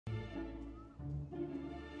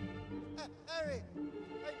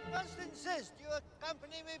must insist you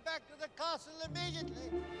accompany me back to the castle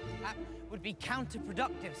immediately. That would be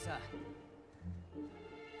counterproductive, sir.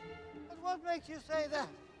 But what makes you say that?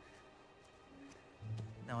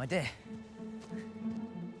 No idea.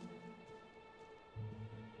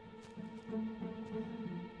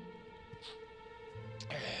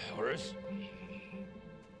 Horace?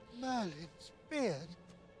 Merlin's beard?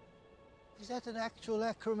 Is that an actual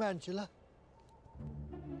acromantula?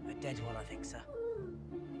 A dead one, I think, sir.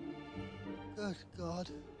 Good God.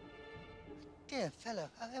 Dear fellow,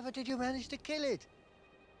 however did you manage to kill it?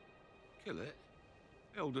 Kill it?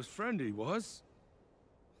 Eldest friend he was.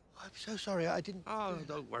 I'm so sorry, I didn't... Oh,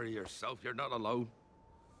 don't worry yourself, you're not alone.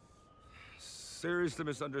 Seriously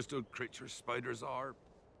misunderstood creatures spiders are.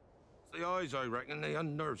 It's the eyes, I reckon, they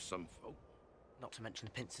unnerve some folk. Not to mention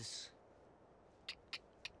the pincers.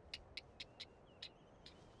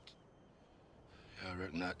 Yeah, I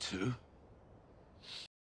reckon that too.